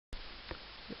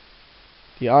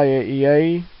The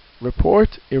IAEA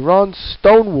report, Iran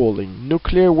stonewalling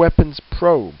nuclear weapons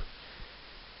probe.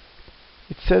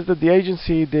 It says that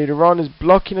Iran is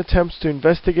blocking attempts to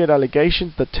investigate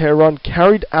allegations that Tehran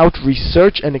carried out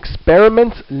research and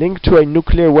experiments linked to a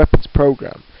nuclear weapons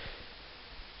program.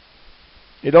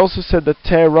 It also said that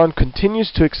Tehran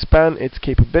continues to expand its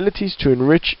capabilities to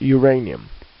enrich uranium.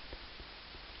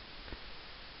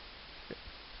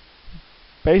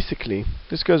 Basically,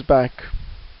 this goes back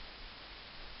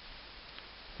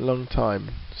a long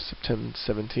time, September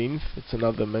 17th. It's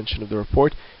another mention of the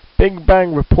report. Big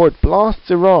Bang report blasts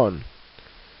Iran.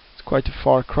 It's quite a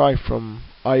far cry from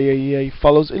IAEA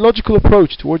follows illogical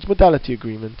approach towards modality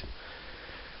agreement.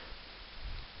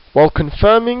 While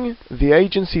confirming the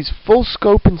agency's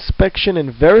full-scope inspection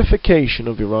and verification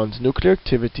of Iran's nuclear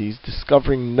activities,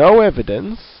 discovering no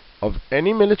evidence of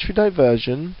any military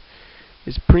diversion,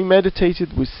 is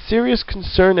premeditated with serious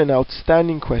concern and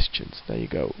outstanding questions. There you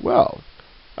go. Well,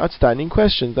 outstanding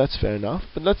questions, that's fair enough,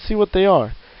 but let's see what they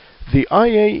are. The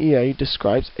IAEA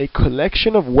describes a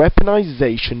collection of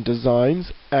weaponization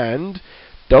designs and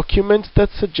documents that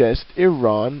suggest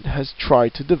Iran has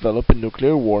tried to develop a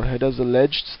nuclear warhead as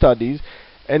alleged studies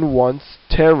and wants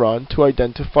Tehran to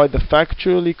identify the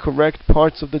factually correct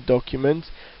parts of the documents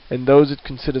and those it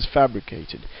considers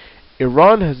fabricated.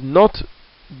 Iran has not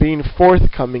been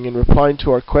forthcoming in replying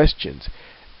to our questions,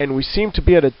 and we seem to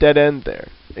be at a dead end there,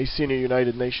 a senior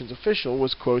United Nations official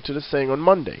was quoted as saying on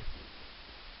Monday.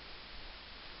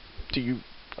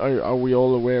 Are we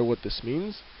all aware what this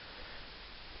means?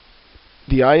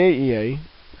 The IAEA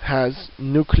has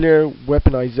nuclear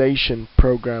weaponization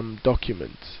program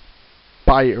documents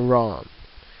by Iran.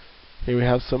 Here we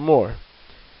have some more.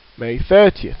 May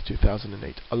 30th,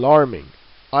 2008. Alarming.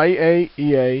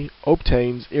 IAEA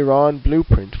obtains Iran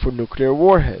blueprint for nuclear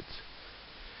warheads.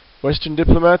 Western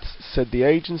diplomats said the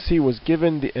agency was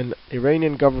given an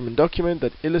Iranian government document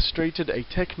that illustrated a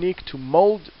technique to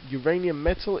mold uranium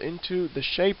metal into the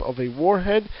shape of a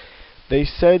warhead. They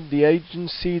said the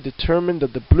agency determined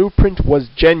that the blueprint was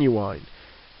genuine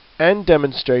and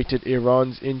demonstrated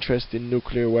Iran's interest in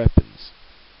nuclear weapons.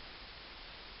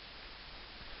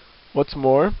 What's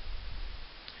more,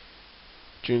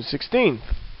 June 16th,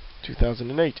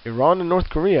 2008, Iran and North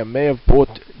Korea may have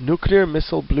bought nuclear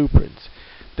missile blueprints.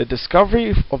 The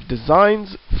discovery of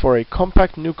designs for a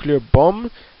compact nuclear bomb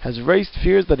has raised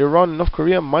fears that Iran and North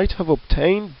Korea might have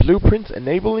obtained blueprints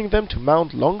enabling them to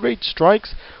mount long-range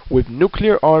strikes with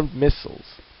nuclear-armed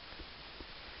missiles.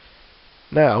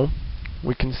 Now,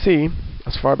 we can see,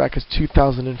 as far back as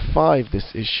 2005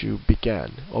 this issue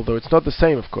began. Although it's not the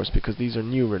same, of course, because these are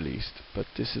new released, but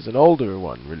this is an older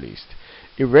one released.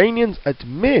 Iranians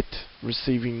admit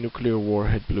receiving nuclear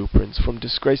warhead blueprints from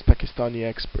disgraced Pakistani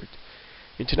expert.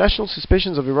 International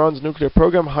suspicions of Iran's nuclear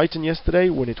program heightened yesterday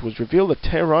when it was revealed that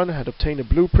Tehran had obtained a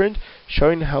blueprint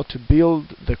showing how to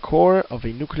build the core of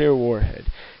a nuclear warhead.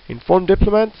 Informed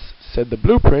diplomats said the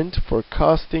blueprint for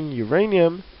casting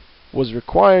uranium was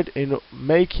required in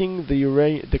making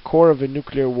the core of a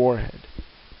nuclear warhead.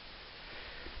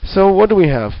 So what do we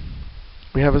have?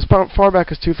 We have as far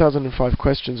back as 2005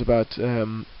 questions about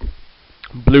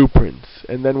blueprints,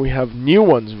 and then we have new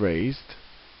ones raised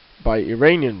by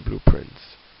Iranian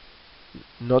blueprints.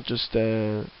 Not just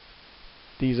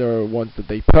these are ones that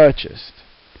they purchased.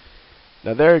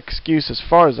 Now their excuse, as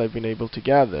far as I've been able to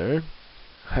gather,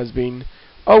 has been,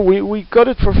 oh, we got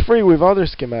it for free with other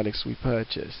schematics we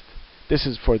purchased. This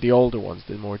is for the older ones,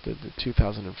 the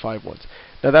 2005 ones.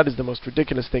 Now that is the most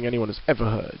ridiculous thing anyone has ever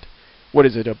heard. What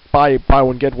is it, a buy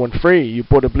one get one free? You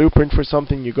bought a blueprint for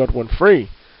something, you got one free.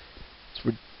 It's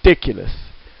ridiculous.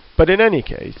 But in any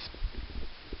case,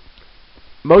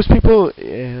 most people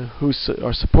who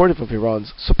are supportive of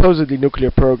Iran's supposedly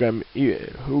nuclear program,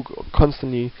 who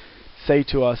constantly say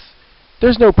to us,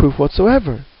 there's no proof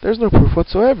whatsoever. There's no proof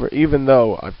whatsoever. Even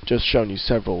though I've just shown you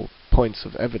several points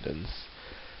of evidence,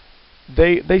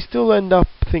 they still end up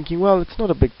thinking, well, it's not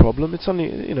a big problem. It's only,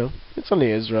 it's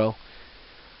only Israel.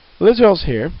 Well, Israel's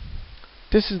here.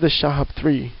 This is the Shahab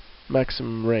 3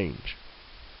 maximum range.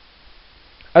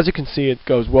 As you can see, it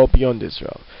goes well beyond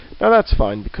Israel. Now that's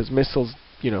fine, because missiles,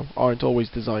 aren't always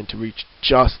designed to reach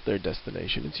just their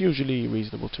destination. It's usually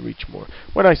reasonable to reach more.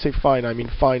 When I say fine, I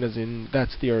mean fine as in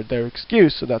that's their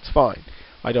excuse, so that's fine.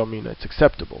 I don't mean it's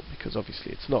acceptable, because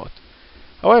obviously it's not.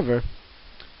 However,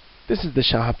 this is the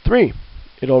Shahab 3.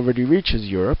 It already reaches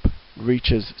Europe,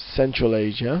 reaches Central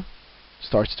Asia,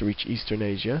 starts to reach Eastern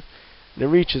Asia, and it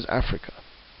reaches Africa.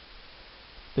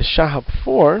 The Shahab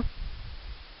 4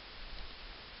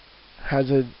 has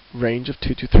a range of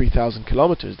 2,000 to 3,000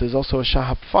 kilometers. There's also a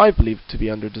Shahab 5 believed to be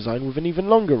under design with an even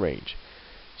longer range.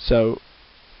 So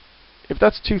If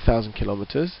that's 2,000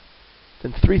 kilometers,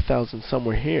 then 3,000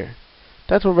 somewhere here.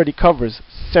 That already covers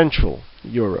Central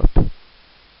Europe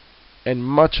and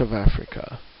much of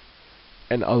Africa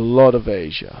and a lot of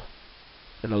Asia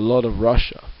and a lot of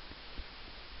Russia.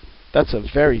 That's a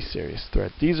very serious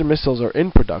threat. These missiles are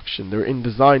in production, they're in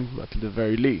design at the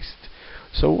very least.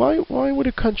 So why would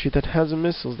a country that has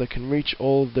missiles that can reach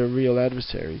all of their real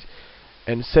adversaries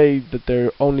and say that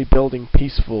they're only building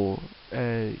peaceful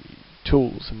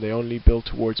tools and they only build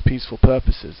towards peaceful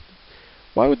purposes,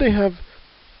 why would they have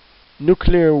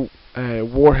nuclear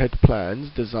warhead plans,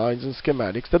 designs and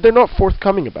schematics that they're not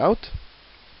forthcoming about?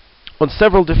 On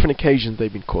several different occasions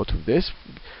they've been caught with this.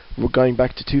 We're going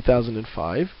back to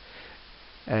 2005.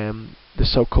 The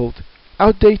so-called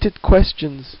outdated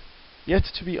questions yet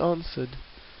to be answered.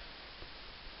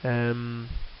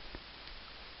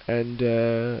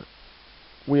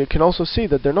 We can also see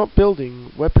that they're not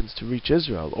building weapons to reach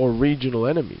Israel or regional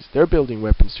enemies. They're building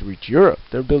weapons to reach Europe.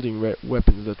 They're building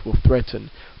weapons that will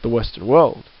threaten the Western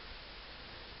world.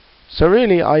 So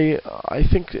really, I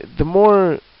think the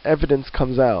more evidence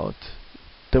comes out,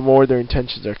 the more their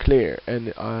intentions are clear,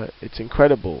 and it's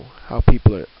incredible how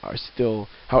people are still,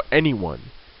 how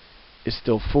anyone is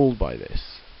still fooled by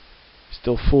this,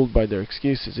 still fooled by their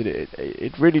excuses.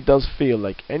 It really does feel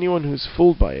like anyone who's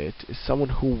fooled by it is someone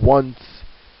who wants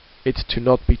it to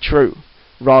not be true,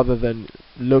 rather than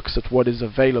looks at what is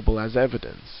available as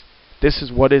evidence. This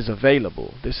is what is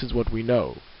available. This is what we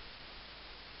know.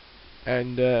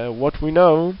 And what we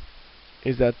know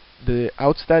is that the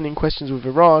outstanding questions with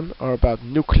Iran are about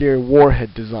nuclear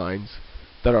warhead designs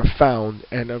that are found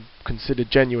and are considered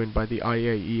genuine by the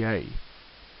IAEA.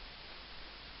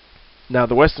 Now,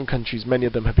 the Western countries, many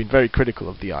of them have been very critical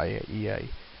of the IAEA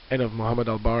and of Mohammed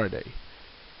al-Baradei.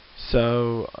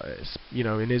 So,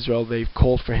 in Israel they've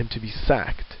called for him to be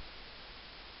sacked.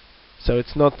 So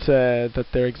it's not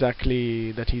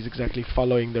that he's exactly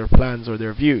following their plans or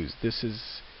their views. This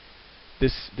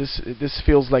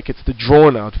feels like it's the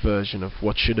drawn-out version of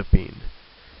what should have been.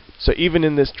 So even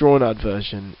in this drawn-out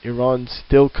version, Iran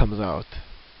still comes out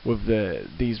with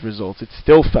these results. It's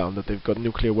still found that they've got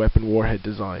nuclear weapon warhead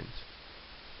designs.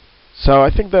 So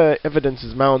I think the evidence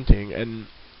is mounting, and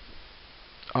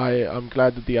I'm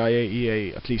glad that the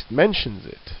IAEA at least mentions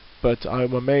it, but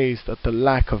I'm amazed at the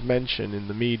lack of mention in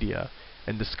the media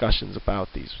and discussions about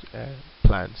these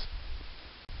plans.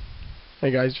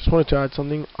 Hey guys, just wanted to add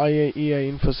something. IAEA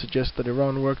info suggests that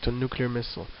Iran worked on nuclear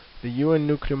missile. The UN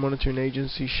Nuclear Monitoring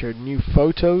Agency shared new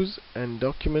photos and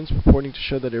documents purporting to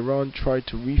show that Iran tried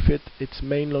to refit its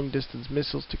main long-distance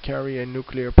missiles to carry a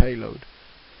nuclear payload.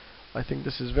 I think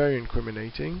this is very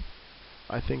incriminating.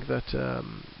 I think that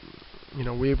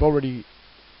we've already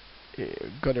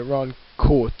got Iran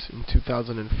caught in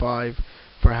 2005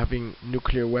 for having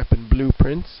nuclear weapon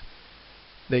blueprints.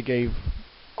 They gave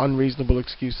unreasonable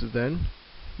excuses then.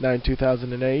 Now in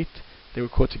 2008 they were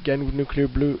caught again with nuclear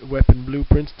weapon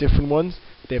blueprints, different ones.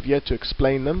 They have yet to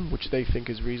explain them, which they think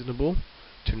is reasonable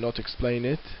to not explain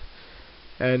it.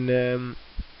 And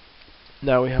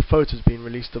now we have photos being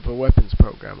released of a weapons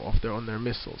program on their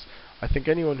missiles. I think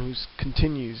anyone who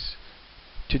continues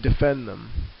to defend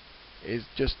them is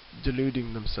just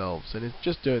deluding themselves, and it's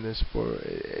just doing this for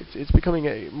it's becoming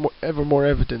ever more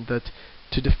evident that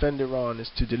to defend Iran is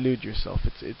to delude yourself.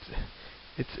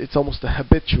 It's almost a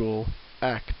habitual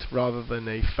act rather than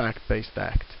a fact-based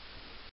act.